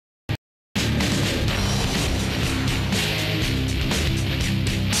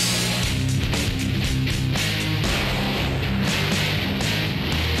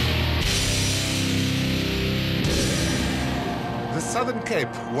Cape,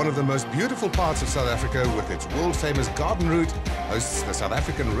 one of the most beautiful parts of South Africa with its world-famous garden route, hosts the South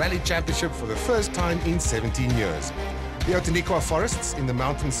African Rally Championship for the first time in 17 years. The Outeniqua forests in the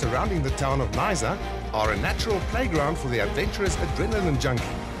mountains surrounding the town of Knysna are a natural playground for the adventurous adrenaline junkie,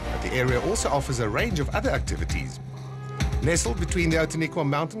 but the area also offers a range of other activities. Nestled between the Outeniqua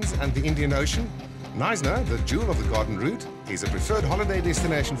Mountains and the Indian Ocean, Knysna, the jewel of the garden route, is a preferred holiday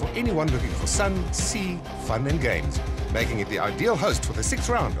destination for anyone looking for sun, sea, fun and games, making it the ideal host for the 6th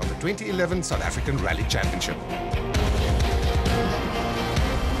round of the 2011 South African Rally Championship.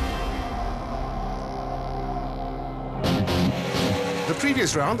 The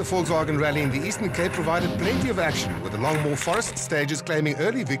previous round, the Volkswagen Rally in the Eastern Cape, provided plenty of action, with the Longmore Forest stages claiming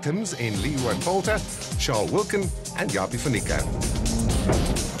early victims in Leroy Polter, Charles Wilken and Japie van Niekerk.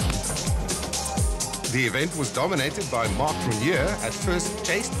 The event was dominated by Mark Cronje, at first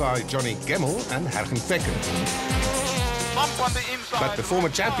chased by Johnny Gemmell and Hergen Fecken. But the former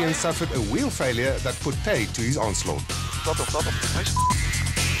champion suffered a wheel failure that put pay to his onslaught.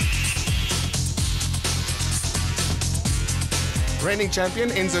 Reigning champion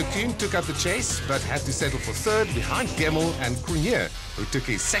Enzo Kuhn took up the chase, but had to settle for third behind Gemmell and Cronje, who took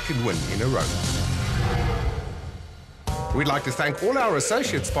his second win in a row. We'd like to thank all our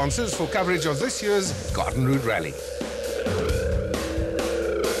associate sponsors for coverage of this year's Garden Route Rally.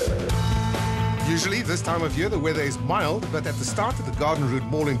 Usually this time of year the weather is mild, but at the start of the Garden Route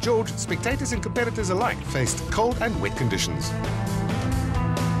Mall in George, spectators and competitors alike faced cold and wet conditions.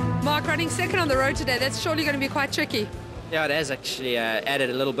 Mark, running second on the road today, that's surely going to be quite tricky. Yeah, it has actually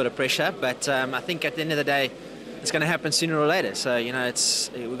added a little bit of pressure, but I think at the end of the day, it's going to happen sooner or later. So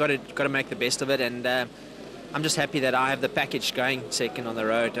we've got to make the best of it, and I'm just happy that I have the package going second on the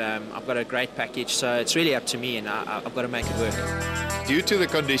road. I've got a great package, so it's really up to me, and I've got to make it work. Due to the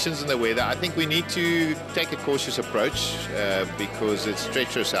conditions and the weather, I think we need to take a cautious approach because it's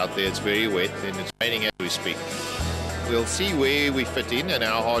treacherous out there. It's very wet and it's raining as we speak. We'll see where we fit in and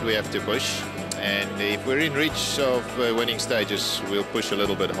how hard we have to push. And if we're in reach of winning stages, we'll push a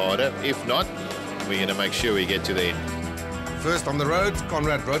little bit harder. If not, we're going to make sure we get to the end. First on the road,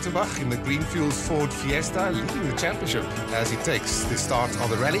 Conrad Rautenbach in the Green Fuels Ford Fiesta, leading the championship as he takes the start of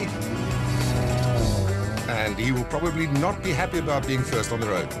the rally. And he will probably not be happy about being first on the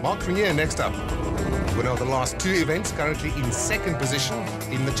road. Mark Cronje next up. Winner of the last two events, currently in second position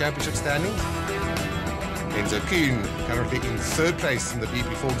in the championship standings. Enzo Kuhn currently in third place in the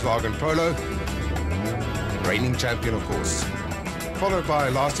BP Volkswagen Polo. Reigning champion, of course. Followed by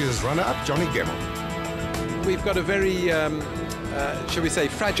last year's runner-up, Johnny Gemmell. We've got a very, shall we say,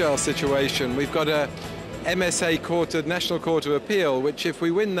 fragile situation. We've got a MSA Court, National Court of Appeal, which if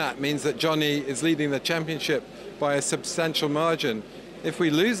we win that means that Johnny is leading the championship by a substantial margin. If we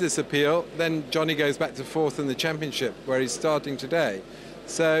lose this appeal, then Johnny goes back to fourth in the championship, where he's starting today.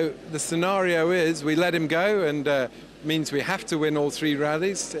 So the scenario is we let him go, and means we have to win all three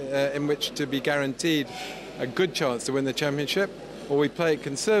rallies in which to be guaranteed a good chance to win the championship, or we play it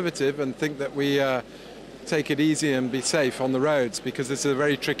conservative and think that we take it easy and be safe on the roads, because this is a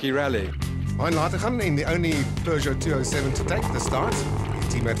very tricky rally. Hein Latergan in the only Peugeot 207 to take the start.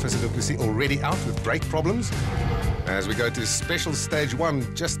 His teammate Visser Du Plessis already out with brake problems. As we go to special stage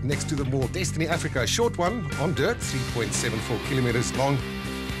one, just next to the Mall Destiny Africa, a short one on dirt, 3.74 kilometers long.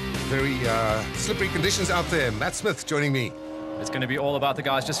 Very slippery conditions out there. Matt Smith joining me. It's going to be all about the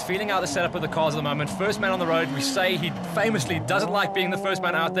guys just feeling out the setup of the cars at the moment. First man on the road. We say he famously doesn't like being the first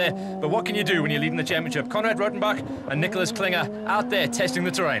man out there, but what can you do when you're leading the championship? Conrad Rautenbach and Nicholas Klinger out there testing the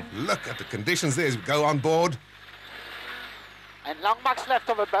terrain. Look at the conditions there as we go on board. And Langmak's left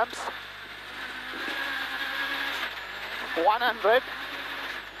over bumps. 100.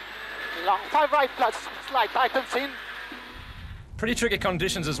 Long 5 right plus slide tightens in. Pretty tricky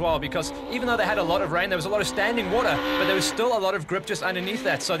conditions as well, because even though they had a lot of rain, there was a lot of standing water, but there was still a lot of grip just underneath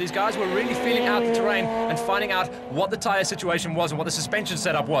that. So these guys were really feeling out the terrain and finding out what the tyre situation was and what the suspension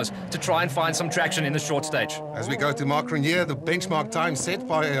setup was to try and find some traction in the short stage. As we go to Mark Cronje, the benchmark time set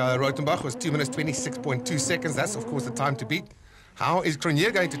by Rautenbach was 2 minutes 26.2 seconds. That's, of course, the time to beat. How is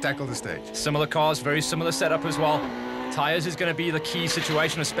Cronje going to tackle the stage? Similar cars, very similar setup as well. Tyres is going to be the key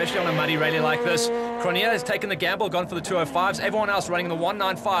situation, especially on a muddy rally like this. Cronje has taken the gamble, gone for the 205s. Everyone else running in the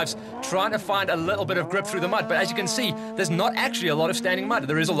 195s, trying to find a little bit of grip through the mud. But as you can see, there's not actually a lot of standing mud.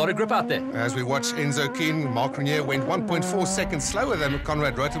 There is a lot of grip out there. As we watch Enzo Kuhn, Mark Cronje went 1.4 seconds slower than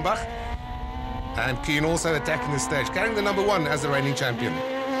Conrad Rautenbach. And Kuhn also attacking the stage, carrying the number one as the reigning champion.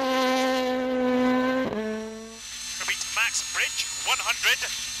 Beat Max Bridge, 100,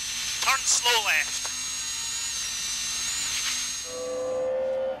 turn slow left.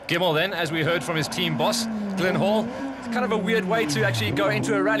 Gemmell then, as we heard from his team boss, Glenn Hall, kind of a weird way to actually go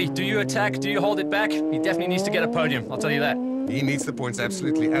into a rally. Do you attack? Do you hold it back? He definitely needs to get a podium, I'll tell you that. He needs the points,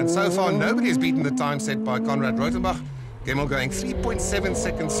 absolutely. And so far, nobody has beaten the time set by Konrad Rothenbach. Gemmell going 3.7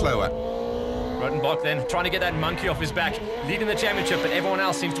 seconds slower. Rothenbach then trying to get that monkey off his back, leading the championship, but everyone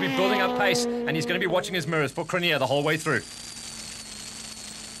else seems to be building up pace, and he's going to be watching his mirrors for Cronje the whole way through.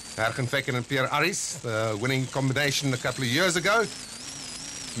 Hergenvecken and Pierre Aris, the winning combination a couple of years ago.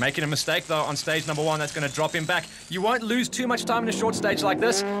 Making a mistake, though, on stage number 1, that's going to drop him back. You won't lose too much time in a short stage like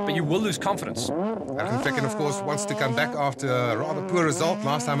this, but you will lose confidence. Hergenvecken, of course, wants to come back after a rather poor result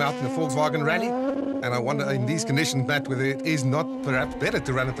last time out in the Volkswagen Rally. And I wonder, in these conditions, Matt, whether it is not perhaps better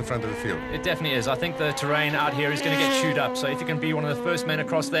to run at the front of the field. It definitely is. I think the terrain out here is going to get chewed up. So if you can be one of the first men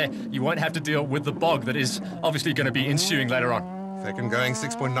across there, you won't have to deal with the bog that is obviously going to be ensuing later on. Vecken going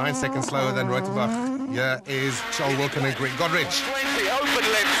 6.9 seconds slower than Rothenbach. Here is Charles Wilken and Greg Godrich. 20, open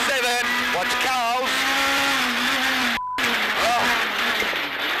left 7. Watch cows. Oh.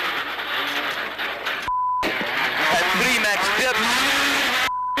 And 3 max dips.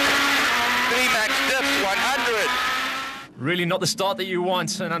 3 max dips, 100. Really not the start that you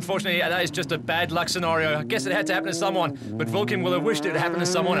want, and unfortunately that is just a bad luck scenario. I guess it had to happen to someone, but Wilken will have wished it had happened to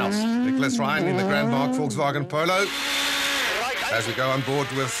someone else. Nicholas Ryan in the Grand Mark Volkswagen Polo. As we go on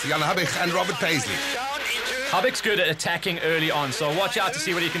board with Jan Habich and Robert Paisley. Habich's good at attacking early on, so watch out to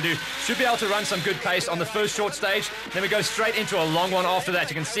see what he can do. Should be able to run some good pace on the first short stage. Then we go straight into a long one after that.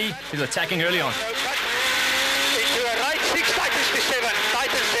 You can see he's attacking early on. Into a right 6, tightens to 7,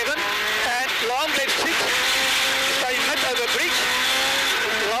 tightens 7, and long left 6. Stay mid over bridge.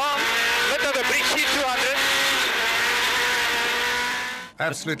 Long, mid over bridge, C200.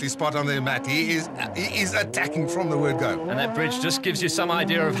 Absolutely spot on there, Matt. He is attacking from the word go. And that bridge just gives you some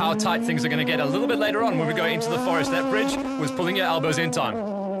idea of how tight things are going to get a little bit later on when we go into the forest. That bridge was pulling your elbows in time.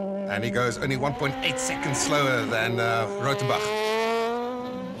 And he goes only 1.8 seconds slower than Rothenbach.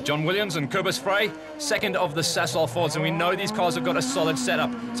 John Williams and Cobus Frey, second of the Sasol Fords, and we know these cars have got a solid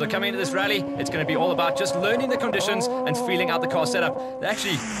setup. So coming into this rally, it's going to be all about just learning the conditions and feeling out the car setup. They're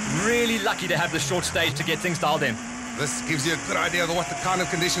actually really lucky to have the short stage to get things dialed in. This gives you a good idea of what the kind of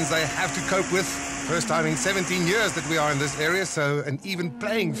conditions they have to cope with. First time in 17 years that we are in this area, so an even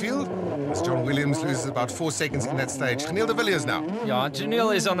playing field. As John Williams loses about 4 seconds in that stage. Janelle de Villiers now. Yeah,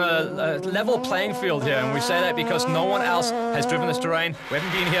 Janelle is on a level playing field here, and we say that because no one else has driven this terrain. We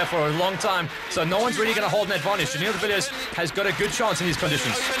haven't been here for a long time, so no one's really going to hold an advantage. Janelle de Villiers has got a good chance in these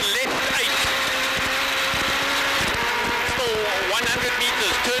conditions. Open left 8. Still 100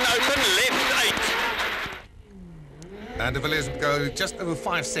 meters, turn open left 8. And de Villiers would go just over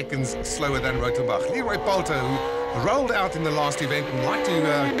 5 seconds slower than Rothenbach. Leroy Poulter, who rolled out in the last event and like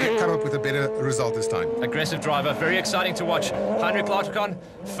to come up with a better result this time. Aggressive driver, very exciting to watch. Heinrich Larticon,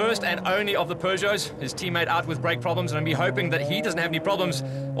 first and only of the Peugeots. His teammate out with brake problems, and I'm hoping that he doesn't have any problems,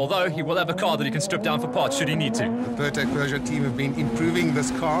 although he will have a car that he can strip down for parts should he need to. The Pertec Peugeot team have been improving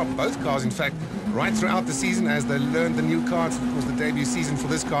this car, both cars in fact, right throughout the season as they learned the new car. It was the debut season for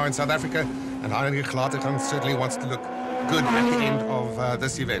this car in South Africa, and Heinrich Larticon certainly wants to look good at the end of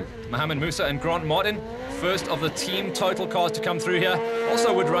this event. Mohamed Musa and Grant Martin, first of the team total cars to come through here,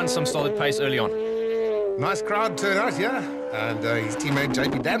 also would run some solid pace early on. Nice crowd turnout here, and his teammate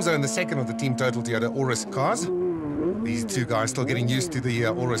JP Damso in the second of the team total Toyota Auris cars. These two guys still getting used to the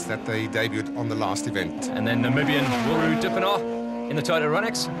Auris that they debuted on the last event. And then Namibian Wilru Dippenaar in the Toyota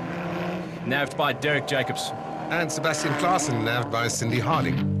Runex, navved by Derek Jacobs. And Sebastian Klaassen, navved by Cindy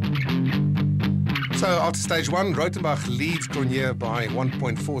Harding. So after stage 1, Rothenbach leads Cronje by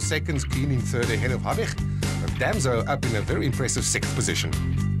 1.4 seconds, Kuhn in third ahead of Habich. Damso up in a very impressive 6th position.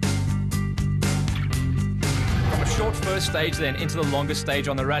 From a short first stage then into the longest stage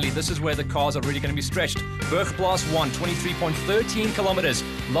on the rally, this is where the cars are really going to be stretched. Bergplas 1, 23.13 kilometers,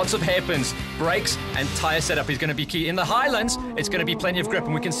 lots of hairpins, brakes and tyre setup is going to be key. In the highlands, it's going to be plenty of grip,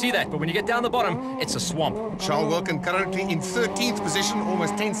 and we can see that, but when you get down the bottom, it's a swamp. Charles Wilken currently in 13th position,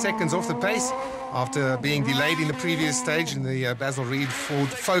 almost 10 seconds off the pace, after being delayed in the previous stage in the Basil Reed Ford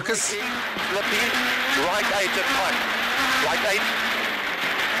Focus. Flippy, right 8 at 1. Right 8.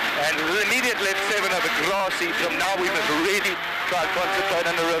 And immediate left 7 over grassy. From now we must really try to concentrate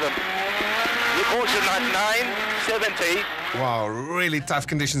on the rhythm. The caution at 9.70. Wow, really tough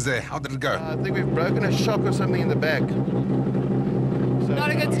conditions there. How did it go? I think we've broken a shock or something in the back. So Not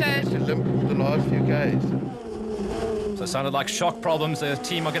a good stage. To limp the last few Ks. So it sounded like shock problems. The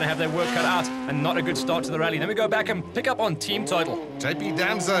team are going to have their work cut out, and not a good start to the rally. Then we go back and pick up on team total. JP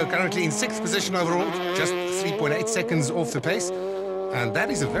Damso currently in 6th position overall, just 3.8 seconds off the pace. And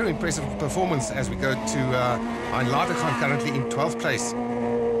that is a very impressive performance as we go to Hein Larticon currently in 12th place.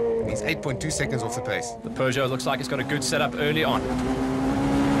 He's 8.2 seconds off the pace. The Peugeot looks like it's got a good setup early on.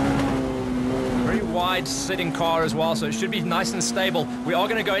 Very wide sitting car as well, so it should be nice and stable. We are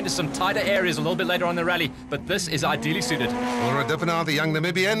going to go into some tighter areas a little bit later on in the rally, but this is ideally suited. Laura Dippenaar, the young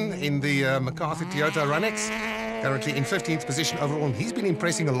Namibian in the MacArthur Toyota Runex, currently in 15th position overall. And he's been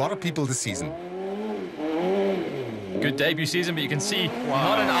impressing a lot of people this season. Good debut season, but you can see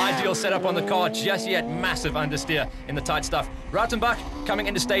not an ideal setup on the car just yet. Massive understeer in the tight stuff. Rautenbach coming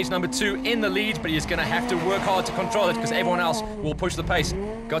into stage number 2 in the lead, but he's going to have to work hard to control it because everyone else will push the pace.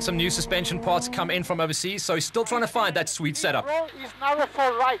 Got some new suspension parts come in from overseas, so he's still trying to find that sweet setup. Is narrow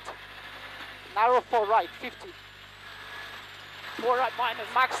for right. Narrow for right, 50. 4 right minus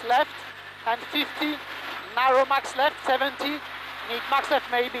max left, and 50. Narrow max left, 70. Need max left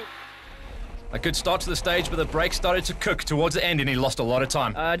maybe. A good start to the stage, but the brakes started to cook towards the end and he lost a lot of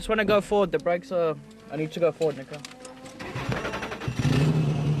time. I just want to go forward. The brakes are... I need to go forward, Nico.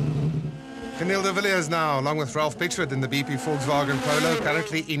 Camille de Villiers now, along with Ralph Pitchford in the BP Volkswagen Polo,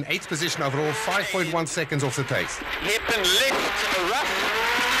 currently in 8th position overall, 5.1 seconds off the pace. Hairpin left to the rough.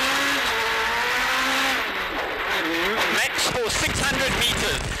 Max for 600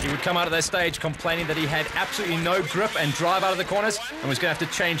 meters. He would come out of that stage complaining that he had absolutely no grip and drive out of the corners and was going to have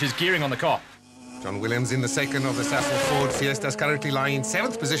to change his gearing on the car. John Williams in the second of the Sasol Ford Fiestas, currently lying in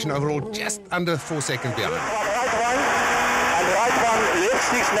 7th position overall, just under 4 seconds behind. Right one, left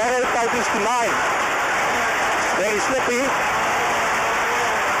 6, narrow tightens to 9. Very slippy.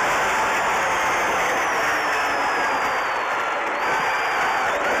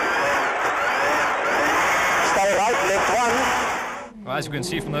 Stay right, left 1. Well, as you can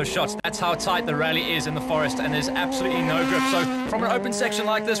see from those shots, that's how tight the rally is in the forest, and there's absolutely no grip. So from an open section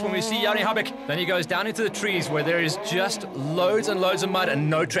like this, when we see Jannie Habik, then he goes down into the trees where there is just loads and loads of mud and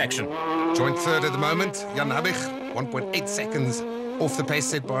no traction. Joint third at the moment, Jan Habig, 1.8 seconds off the pace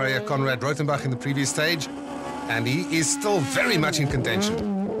set by Konrad Rautenbach in the previous stage, and he is still very much in contention.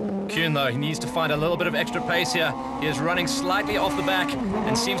 Kuhn, though, he needs to find a little bit of extra pace here. He is running slightly off the back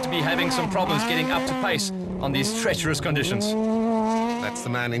and seems to be having some problems getting up to pace on these treacherous conditions. That's the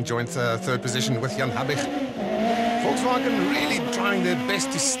man in joint third position with Jan Habig. Volkswagen really trying their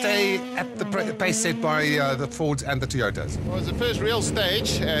best to stay at the pace set by the Fords and the Toyotas. Well, it was the first real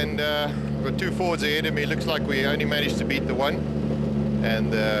stage, and we've got 2 Fords ahead of me. Looks like we only managed to beat the one,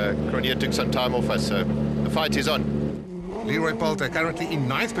 and Cronje took some time off us, so the fight is on. Leroy Poulter currently in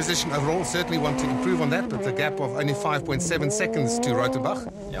 9th position overall, certainly want to improve on that, but the gap of only 5.7 seconds to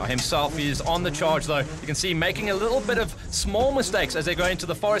Rautenbach. Yeah, himself, he is on the charge though. You can see making a little bit of small mistakes as they go into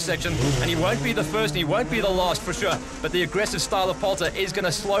the forest section, and he won't be the first and he won't be the last for sure, but the aggressive style of Poulter is going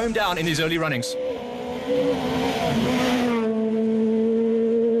to slow him down in his early runnings.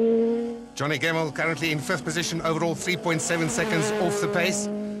 Johnny Gemmell currently in 5th position overall, 3.7 seconds off the pace,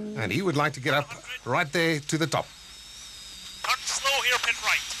 and he would like to get up right there to the top. Turn slow, hairpin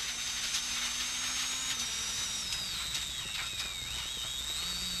right.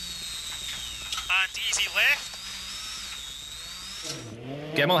 And easy left.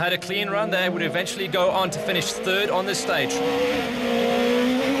 Gemmell had a clean run there, would eventually go on to finish 3rd on this stage.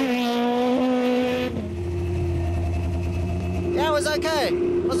 Yeah, it was okay.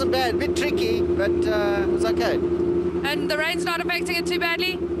 It wasn't bad. A bit tricky, but it was okay. And the rain's not affecting it too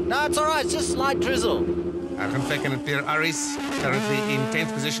badly? No, it's all right. It's just slight drizzle. Arjen Vecken and Pierre Aris currently in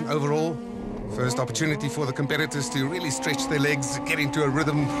 10th position overall. First opportunity for the competitors to really stretch their legs, get into a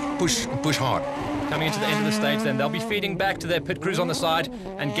rhythm, push hard. Coming into the end of the stage then, they'll be feeding back to their pit crews on the side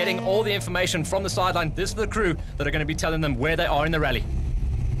and getting all the information from the sideline. This is the crew that are going to be telling them where they are in the rally.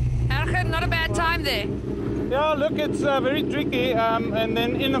 Arjen, not a bad time there. Yeah, look, it's very tricky, and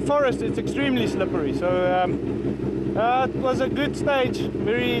then in the forest it's extremely slippery. So it was a good stage,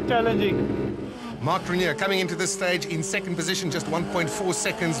 very challenging. Marc Cronje coming into this stage in 2nd position, just 1.4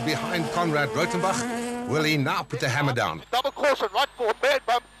 seconds behind Konrad Rautenbach. Will he now put the hammer down? Double caution, right forward, bad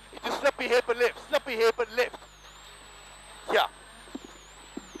bump. Into slippy hairpin left, slippy hairpin left. Yeah.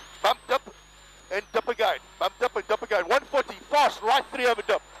 Bump, dip, and dip again. Bump, dip, and dip again. 140, fast, right 3 over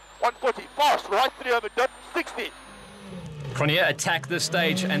dip. 140, fast, right 3 over dip, 60. Cronje attacked this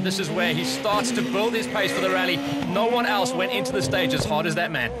stage, and this is where he starts to build his pace for the rally. No one else went into the stage as hard as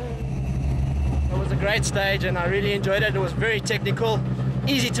that man. It was a great stage and I really enjoyed it. It was very technical,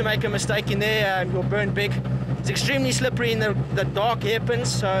 easy to make a mistake in there, you'll burn big. It's extremely slippery in the dark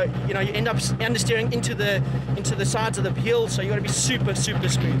hairpins, so you know you end up understeering into the sides of the hill, so you got to be super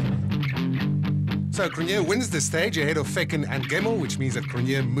smooth. So Cronje wins the stage ahead of Vecken and Gemmell, which means that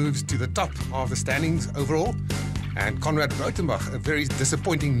Cronje moves to the top of the standings overall, and Konrad Rautenbach a very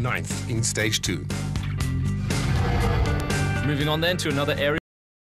disappointing 9th in stage 2. Moving on then to another area.